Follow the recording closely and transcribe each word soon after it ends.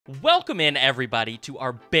Welcome in, everybody, to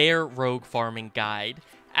our bear rogue farming guide.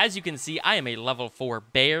 As you can see, I am a level 4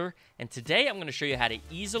 bear, and today I'm going to show you how to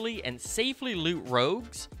easily and safely loot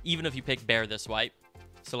rogues, even if you pick bear this way.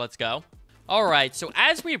 So let's go. Alright, so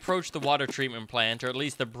as we approach the water treatment plant, or at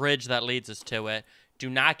least the bridge that leads us to it, do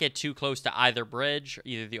not get too close to either bridge,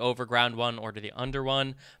 either the overground one or to the under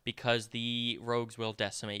one, because the rogues will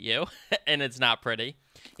decimate you, and it's not pretty.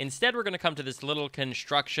 Instead, we're going to come to this little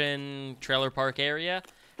construction trailer park area,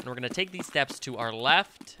 and we're going to take these steps to our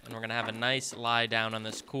left, and we're going to have a nice lie down on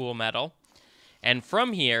this cool metal. And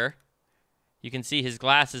from here, you can see his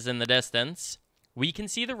glasses in the distance. We can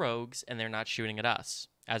see the rogues, and they're not shooting at us.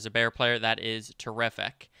 As a bear player, that is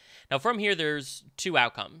terrific. Now, from here, there's two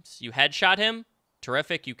outcomes. You headshot him.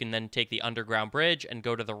 Terrific. You can then take the underground bridge and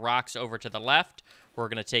go to the rocks over to the left. We're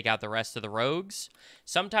going to take out the rest of the rogues.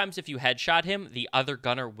 Sometimes if you headshot him, the other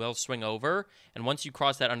gunner will swing over. And once you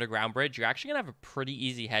cross that underground bridge, you're actually going to have a pretty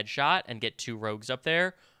easy headshot and get two rogues up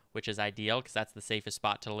there, which is ideal because that's the safest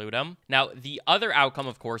spot to loot them. Now, the other outcome,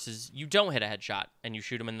 of course, is you don't hit a headshot and you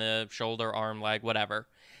shoot him in the shoulder, arm, leg, whatever.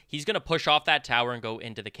 He's going to push off that tower and go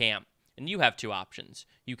into the camp. And you have two options.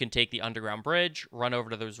 You can take the underground bridge, run over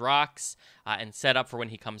to those rocks, and set up for when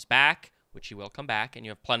he comes back, which he will come back, and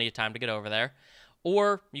you have plenty of time to get over there.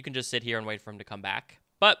 Or you can just sit here and wait for him to come back.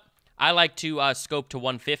 But I like to scope to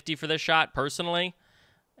 150 for this shot, personally.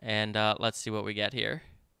 And let's see what we get here.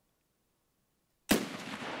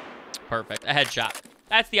 Perfect. A headshot.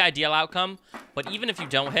 That's the ideal outcome. But even if you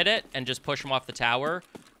don't hit it and just push him off the tower,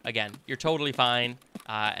 again, you're totally fine.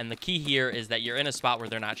 And the key here is that you're in a spot where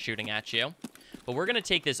they're not shooting at you. But we're going to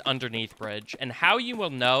take this underneath bridge. And how you will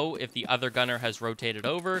know if the other gunner has rotated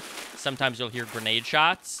over, sometimes you'll hear grenade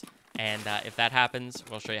shots. And if that happens,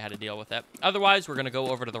 we'll show you how to deal with it. Otherwise, we're going to go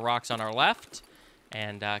over to the rocks on our left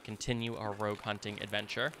and continue our rogue hunting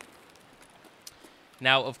adventure.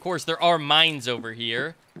 Now, of course, there are mines over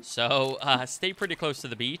here. So stay pretty close to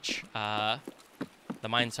the beach. The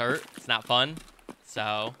mines hurt. It's not fun.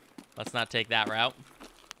 So let's not take that route.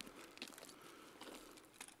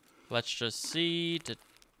 Let's just see.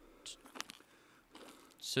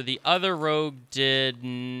 So the other rogue did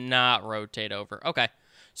not rotate over. Okay.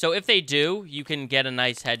 So if they do, you can get a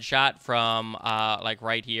nice headshot from, like,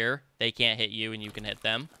 right here. They can't hit you, and you can hit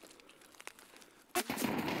them.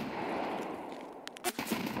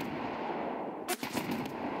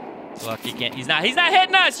 Look, he can't. He's not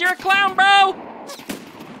hitting us! You're a clown, bro!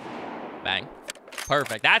 Bang.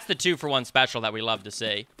 Perfect. That's the 2-for-1 special that we love to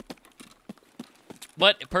see.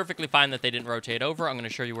 But perfectly fine that they didn't rotate over. I'm going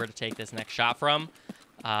to show you where to take this next shot from.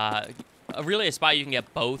 Really a spot you can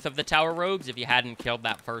get both of the tower rogues if you hadn't killed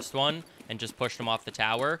that first one and just pushed them off the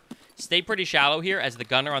tower. Stay pretty shallow here as the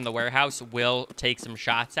gunner on the warehouse will take some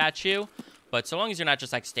shots at you. But so long as you're not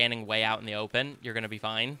just like standing way out in the open, you're going to be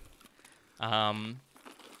fine. We're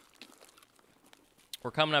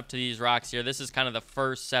coming up to these rocks here. This is kind of the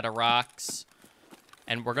first set of rocks.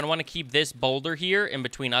 And we're going to want to keep this boulder here in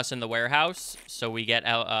between us and the warehouse so we get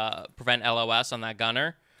prevent LOS on that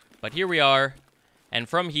gunner. But here we are. And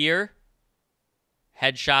from here,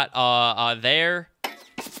 headshot there.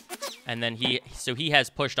 And then he has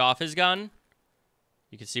pushed off his gun.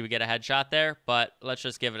 You can see we get a headshot there. But let's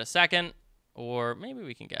just give it a second. Or maybe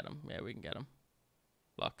we can get him. Yeah, we can get him.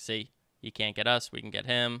 Look, see? He can't get us. We can get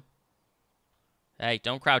him. Hey,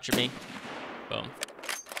 don't crouch at me. Boom.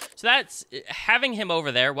 So that's having him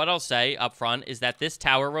over there. What I'll say up front is that this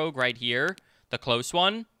tower rogue right here, the close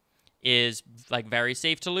one, is like very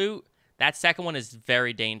safe to loot. That second one is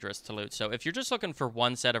very dangerous to loot. So if you're just looking for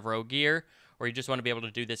one set of rogue gear, or you just want to be able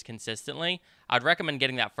to do this consistently, I'd recommend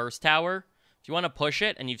getting that first tower. If you want to push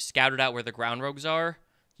it and you've scouted out where the ground rogues are,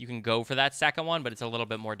 you can go for that second one, but it's a little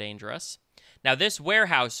bit more dangerous. Now, this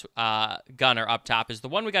warehouse gunner up top is the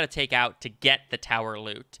one we got to take out to get the tower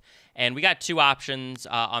loot. And we got two options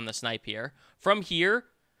on the snipe here. From here,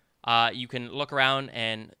 you can look around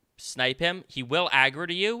and snipe him. He will aggro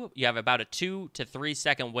to you. You have about a 2 to 3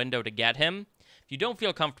 second window to get him. If you don't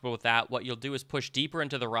feel comfortable with that, what you'll do is push deeper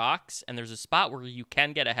into the rocks, and there's a spot where you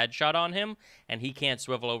can get a headshot on him, and he can't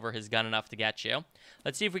swivel over his gun enough to get you.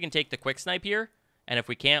 Let's see if we can take the quick snipe here, and if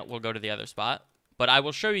we can't, we'll go to the other spot. But I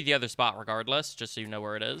will show you the other spot regardless, just so you know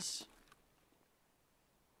where it is.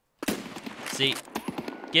 See,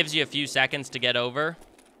 gives you a few seconds to get over.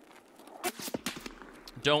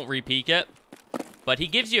 Don't re-peek it. But he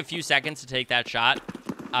gives you a few seconds to take that shot.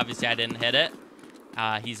 Obviously, I didn't hit it.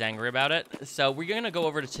 He's angry about it. So we're going to go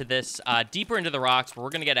over to this deeper into the rocks where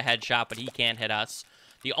we're going to get a headshot, but he can't hit us.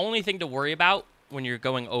 The only thing to worry about when you're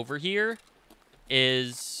going over here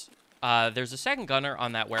is there's a second gunner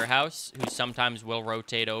on that warehouse who sometimes will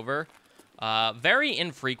rotate over. Very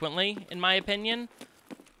infrequently, in my opinion,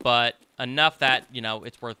 but enough that, you know,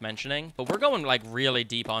 it's worth mentioning. But we're going, like, really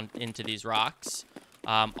deep into these rocks,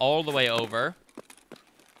 all the way over,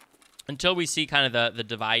 until we see kind of the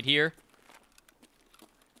divide here.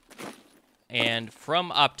 And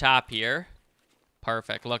from up top here,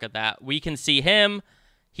 perfect, look at that. We can see him.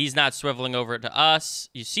 He's not swiveling over to us.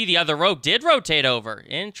 You see the other rogue did rotate over.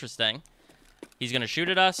 Interesting. He's going to shoot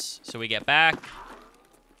at us, so we get back.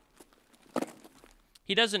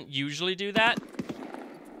 He doesn't usually do that,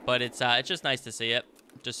 but it's just nice to see it,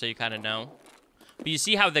 just so you kind of know. But you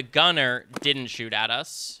see how the gunner didn't shoot at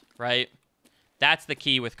us, right? That's the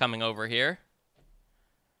key with coming over here.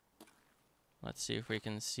 Let's see if we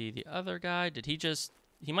can see the other guy. Did he just...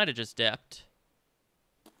 He might have just dipped.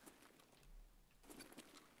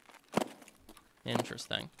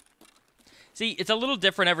 Interesting. See, it's a little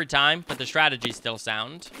different every time, but the strategy's still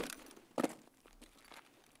sound.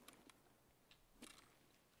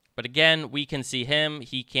 But again, we can see him.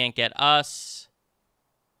 He can't get us.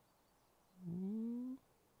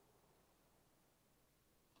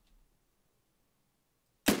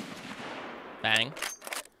 Bang.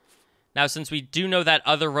 Now, since we do know that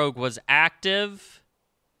other rogue was active,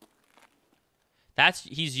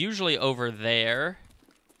 he's usually over there.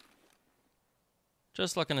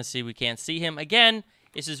 Just looking to see, we can't see him. Again,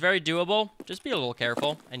 this is very doable. Just be a little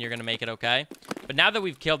careful, and you're going to make it okay. But now that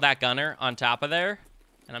we've killed that gunner on top of there,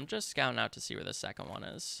 and I'm just scouting out to see where the second one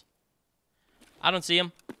is. I don't see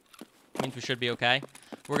him. Means we should be okay.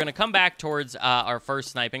 We're going to come back towards our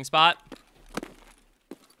first sniping spot.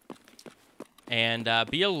 And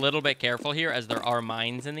be a little bit careful here, as there are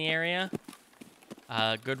mines in the area.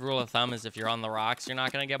 Good rule of thumb is if you're on the rocks, you're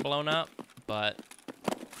not going to get blown up. But...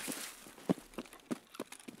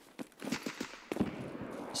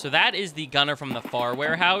 So that is the gunner from the far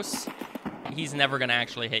warehouse. He's never going to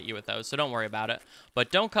actually hit you with those, so don't worry about it. But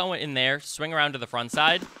don't go in there. Swing around to the front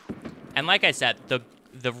side. And like I said,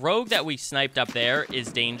 the rogue that we sniped up there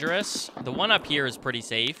is dangerous. The one up here is pretty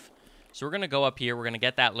safe. So we're going to go up here. We're going to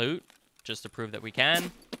get that loot, just to prove that we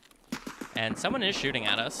can. And someone is shooting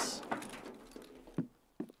at us.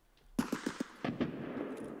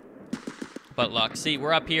 But look, see,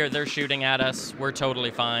 we're up here. They're shooting at us. We're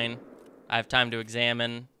totally fine. I have time to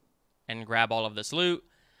examine and grab all of this loot.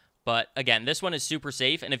 But again, this one is super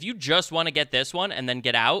safe. And if you just want to get this one and then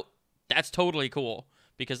get out, that's totally cool.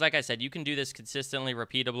 Because like I said, you can do this consistently,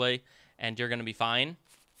 repeatably, and you're going to be fine.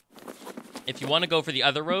 If you want to go for the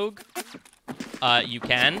other rogue, you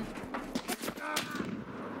can.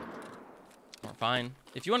 We're fine.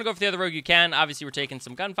 If you want to go for the other rogue, you can. Obviously, we're taking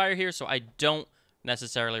some gunfire here, so I don't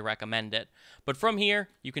necessarily recommend it. But from here,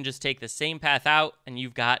 you can just take the same path out, and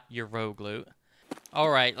you've got your rogue loot. All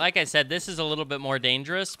right, like I said, this is a little bit more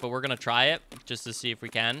dangerous, but we're going to try it just to see if we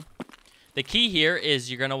can. The key here is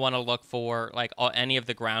you're going to want to look for, like, any of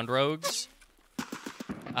the ground rogues.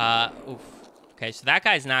 Oof. Okay, so that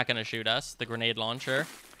guy's not going to shoot us, the grenade launcher.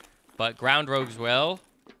 But ground rogues will.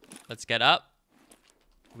 Let's get up.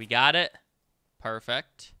 We got it.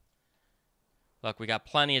 Perfect. Look, we got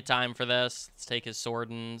plenty of time for this. Let's take his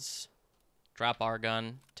swordons. Drop our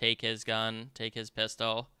gun. Take his gun. Take his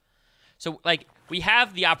pistol. So, like, we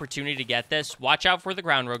have the opportunity to get this. Watch out for where the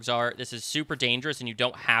ground rogues are. This is super dangerous, and you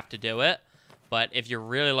don't have to do it. But if you're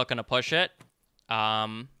really looking to push it,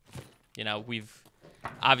 you know, we've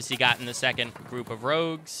obviously gotten the second group of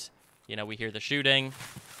rogues. You know, we hear the shooting.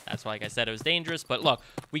 That's why, like I said, it was dangerous. But look,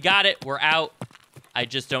 we got it. We're out. I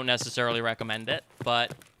just don't necessarily recommend it.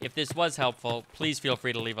 But if this was helpful, please feel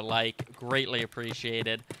free to leave a like. Greatly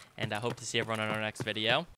appreciated. And I hope to see everyone on our next video.